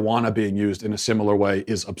of marijuana being used in a similar way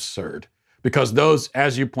is absurd. Because those,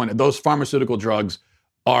 as you pointed, those pharmaceutical drugs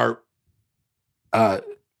are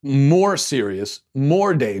more serious,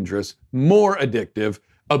 more dangerous, more addictive,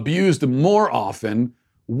 abused more often,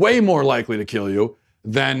 way more likely to kill you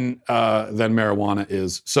than marijuana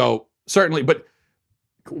is. So certainly, but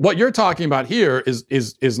what you're talking about here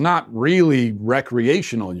is not really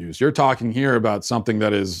recreational use. You're talking here about something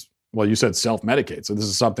that is, well, you said self-medicate. So this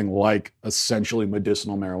is something like essentially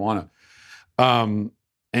medicinal marijuana.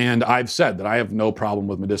 And I've said that I have no problem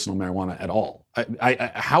with medicinal marijuana at all.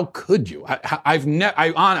 How could you? I've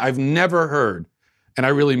never heard, and I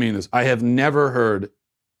really mean this, I have never heard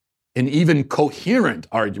an even coherent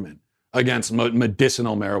argument against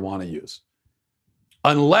medicinal marijuana use.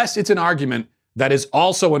 Unless it's an argument that is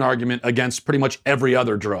also an argument against pretty much every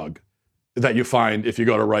other drug that you find if you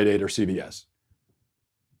go to Rite Aid or CVS.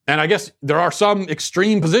 And I guess there are some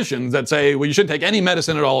extreme positions that say, well, you shouldn't take any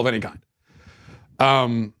medicine at all of any kind.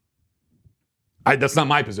 That's not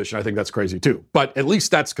my position. I think that's crazy too. But at least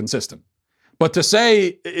that's consistent. But to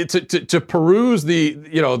say, to peruse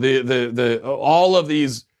the all of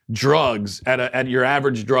these drugs at your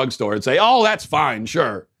average drugstore and say, oh, that's fine,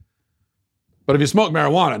 sure. But if you smoke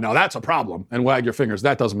marijuana, now that's a problem, and wag your fingers,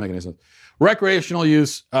 that doesn't make any sense. Recreational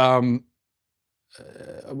use, I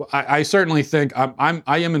certainly think I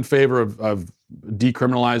am in favor of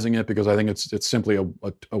decriminalizing it, because I think it's simply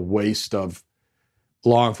a waste of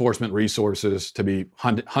law enforcement resources to be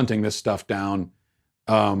hunting this stuff down.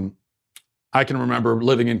 I can remember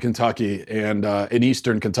living in Kentucky, and in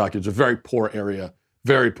eastern Kentucky, it's a very poor area,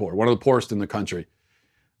 very poor, one of the poorest in the country,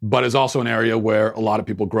 but is also an area where a lot of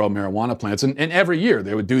people grow marijuana plants. And every year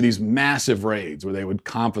they would do these massive raids where they would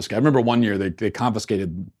confiscate. I remember one year they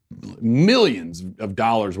confiscated millions of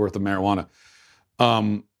dollars worth of marijuana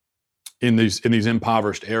in these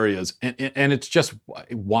impoverished areas. And it's just,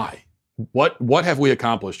 why? What have we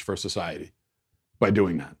accomplished for society by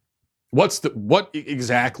doing that? What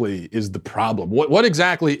exactly is the problem? What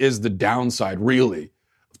exactly is the downside, really,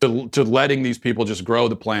 to letting these people just grow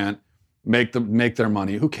the plant, make their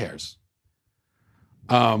money? Who cares?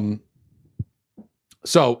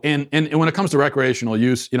 So, and when it comes to recreational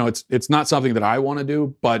use, it's not something that I want to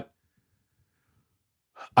do, but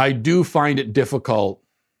I do find it difficult.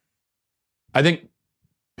 I think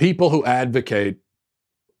people who advocate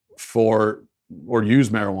for or use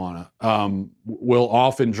marijuana will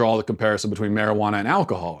often draw the comparison between marijuana and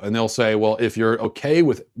alcohol. And they'll say, well, if you're okay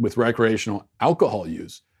with recreational alcohol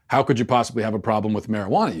use, how could you possibly have a problem with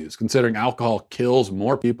marijuana use? Considering alcohol kills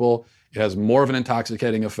more people, it has more of an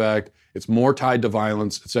intoxicating effect, it's more tied to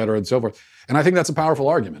violence, et cetera, and so forth. And I think that's a powerful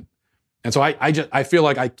argument. And so I feel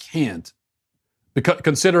like I can't, because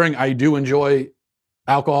considering I do enjoy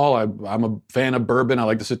alcohol, I'm a fan of bourbon. I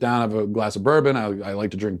like to sit down, have a glass of bourbon. I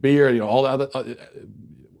like to drink beer, all the other,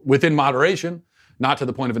 within moderation, not to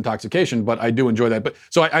the point of intoxication, but I do enjoy that. But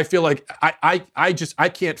so I feel like I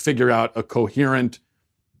can't figure out a coherent,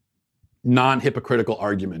 non-hypocritical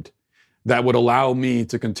argument that would allow me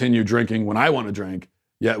to continue drinking when I want to drink,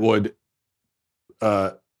 yet would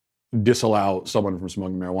disallow someone from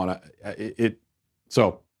smoking marijuana.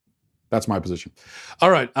 So that's my position.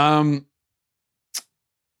 All right.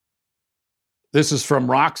 This is from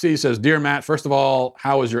Roxy. Says, Dear Matt, first of all,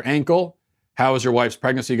 how is your ankle? How is your wife's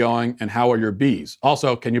pregnancy going? And how are your bees?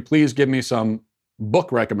 Also, can you please give me some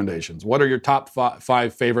book recommendations? What are your top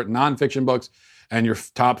five favorite nonfiction books and your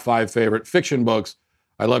top 5 favorite fiction books?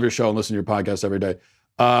 I love your show and listen to your podcast every day.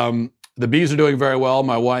 The bees are doing very well.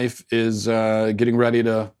 My wife is getting ready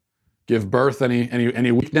to give birth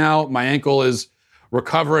any week now. My ankle is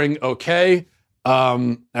recovering okay,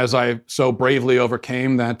 as I so bravely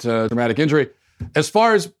overcame that traumatic injury. As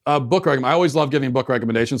far as book recommendation, I always love giving book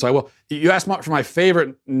recommendations. So I will. You asked for my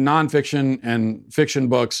favorite nonfiction and fiction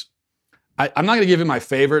books. I'm not going to give you my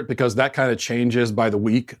favorite because that kind of changes by the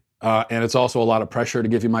week, and it's also a lot of pressure to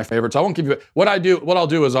give you my favorite. So I won't give you what I'll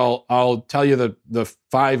do is I'll tell you the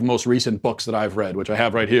 5 most recent books that I've read, which I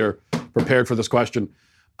have right here prepared for this question,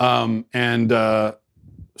 so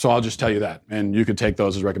I'll just tell you that, and you could take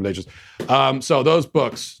those as recommendations. So those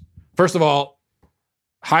books, first of all,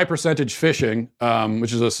 High Percentage Fishing,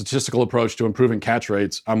 which is a statistical approach to improving catch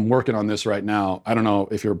rates. I'm working on this right now. I don't know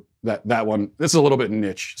if you're that one. This is a little bit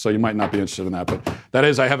niche, so you might not be interested in that, but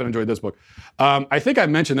I haven't enjoyed this book. I think I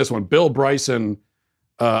mentioned this one, Bill Bryson,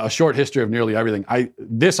 A Short History of Nearly Everything.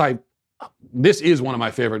 This is one of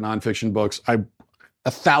my favorite nonfiction books. I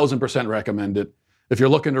 1,000% recommend it. if you're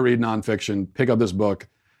looking to read nonfiction, pick up this book.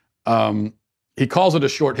 He calls it a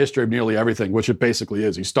short history of nearly everything, which it basically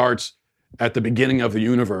is. He starts at the beginning of the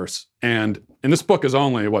universe. And this book is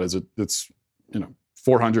only, what is it? It's,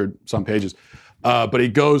 400 some pages. But he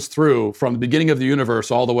goes through from the beginning of the universe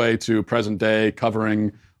all the way to present day,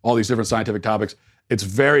 covering all these different scientific topics. It's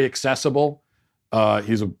very accessible.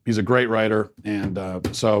 He's a great writer. And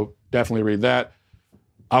so definitely read that.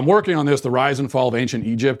 I'm working on this, The Rise and Fall of Ancient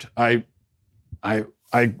Egypt. I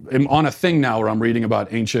am on a thing now where I'm reading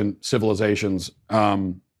about ancient civilizations.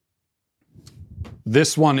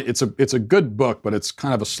 This one, it's a good book, but it's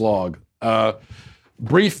kind of a slog.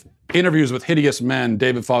 Brief Interviews with Hideous Men,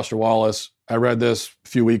 David Foster Wallace. I read this a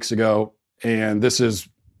few weeks ago, and this is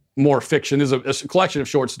more fiction. This is a collection of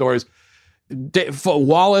short stories.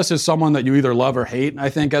 Wallace is someone that you either love or hate, I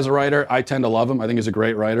think, as a writer. I tend to love him. I think he's a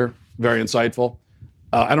great writer, very insightful.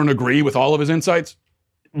 I don't agree with all of his insights,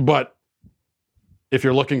 but if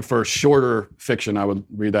you're looking for shorter fiction, I would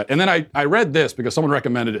read that. And then I read this because someone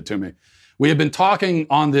recommended it to me. We had been talking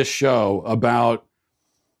on this show about,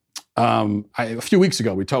 a few weeks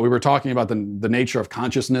ago, we were talking about the nature of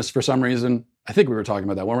consciousness for some reason. I think we were talking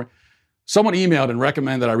about that, weren't we? Someone emailed and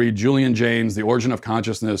recommended I read Julian Jaynes' The Origin of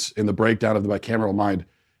Consciousness in the Breakdown of the Bicameral Mind.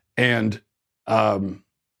 And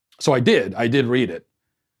so I did read it.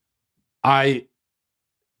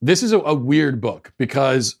 This is a weird book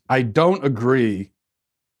because I don't agree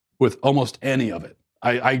with almost any of it.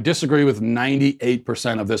 I disagree with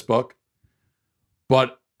 98% of this book,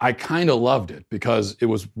 but I kind of loved it because it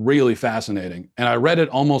was really fascinating. And I read it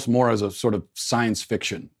almost more as a sort of science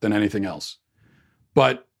fiction than anything else.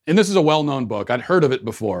 And this is a well-known book. I'd heard of it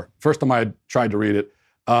before. First time I had tried to read it.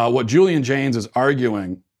 What Julian Jaynes is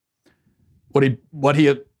arguing, what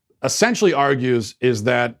he essentially argues is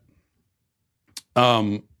that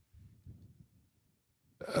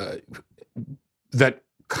that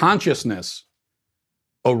consciousness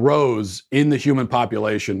arose in the human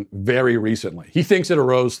population very recently. He thinks it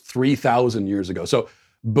arose 3,000 years ago. So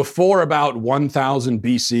before about 1000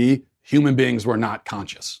 BC, human beings were not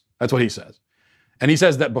conscious. That's what he says. And he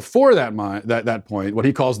says that before that point, what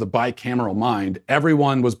he calls the bicameral mind,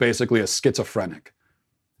 everyone was basically a schizophrenic,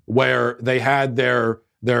 where they had their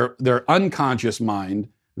unconscious mind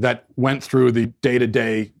that went through the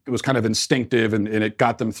day-to-day, it was kind of instinctive, and it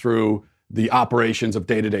got them through the operations of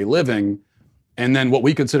day-to-day living. And then what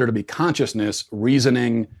we consider to be consciousness,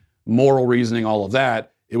 reasoning, moral reasoning, all of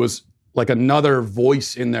that, it was like another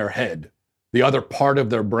voice in their head, the other part of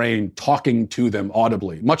their brain talking to them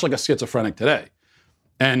audibly, much like a schizophrenic today.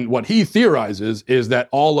 And what he theorizes is that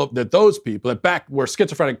those people, that back where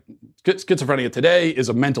schizophrenia today is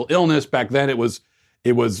a mental illness, back then it was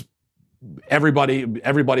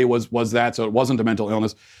everybody was that, so it wasn't a mental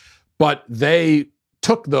illness. But they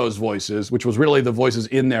took those voices, which was really the voices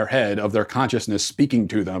in their head of their consciousness speaking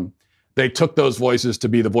to them. They took those voices to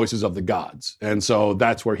be the voices of the gods. And so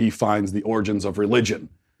that's where he finds the origins of religion.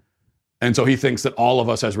 And so he thinks that all of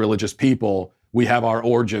us as religious people, we have our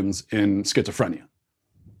origins in schizophrenia.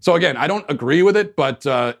 So again, I don't agree with it, but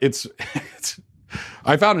I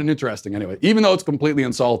found it interesting anyway. Even though it's completely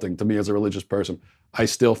insulting to me as a religious person, I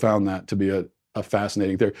still found that to be a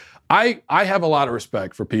fascinating theory. I have a lot of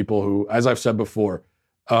respect for people who, as I've said before,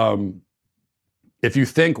 if you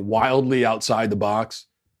think wildly outside the box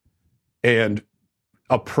and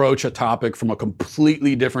approach a topic from a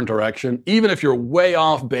completely different direction, even if you're way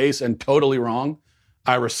off base and totally wrong,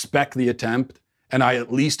 I respect the attempt and I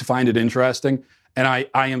at least find it interesting. And I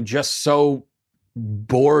am just so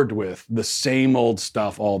bored with the same old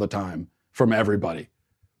stuff all the time from everybody.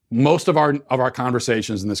 Most of our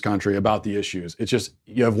conversations in this country about the issues, it's just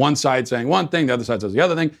you have one side saying one thing, the other side says the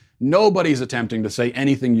other thing. Nobody's attempting to say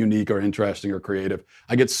anything unique or interesting or creative.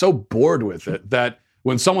 I get so bored with it that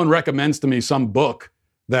when someone recommends to me some book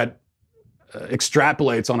that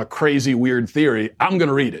extrapolates on a crazy, weird theory, I'm going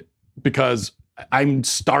to read it because I'm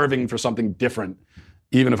starving for something different,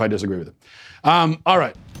 even if I disagree with it. All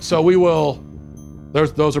right, so we will.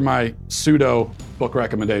 Those are my pseudo book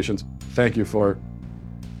recommendations. Thank you for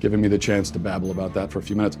giving me the chance to babble about that for a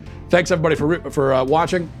few minutes. Thanks everybody for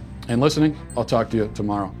watching and listening. I'll talk to you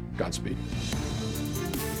tomorrow. Godspeed.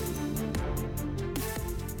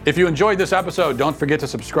 If you enjoyed this episode, don't forget to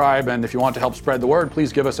subscribe. And if you want to help spread the word,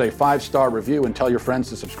 please give us a 5-star review and tell your friends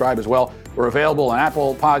to subscribe as well. We're available on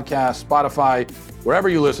Apple Podcasts, Spotify, wherever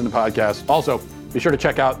you listen to podcasts. Also, be sure to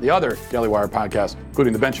check out the other Daily Wire podcasts,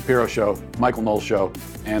 including The Ben Shapiro Show, Michael Knowles Show,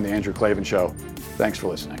 and The Andrew Klavan Show. Thanks for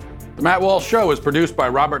listening. The Matt Walsh Show is produced by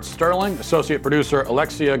Robert Sterling, Associate Producer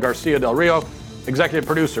Alexia Garcia Del Rio, Executive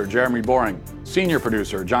Producer Jeremy Boring, Senior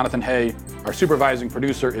Producer Jonathan Hay. Our Supervising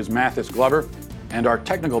Producer is Mathis Glover. And our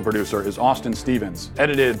technical producer is Austin Stevens,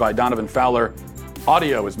 edited by Donovan Fowler.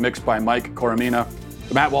 Audio is mixed by Mike Coromina.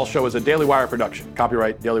 The Matt Walsh Show is a Daily Wire production.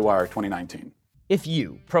 Copyright Daily Wire 2019. If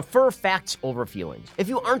you prefer facts over feelings, if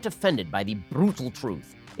you aren't offended by the brutal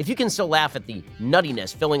truth, if you can still laugh at the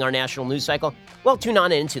nuttiness filling our national news cycle, well, tune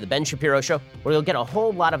on in to The Ben Shapiro Show, where you'll get a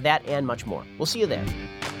whole lot of that and much more. We'll see you there.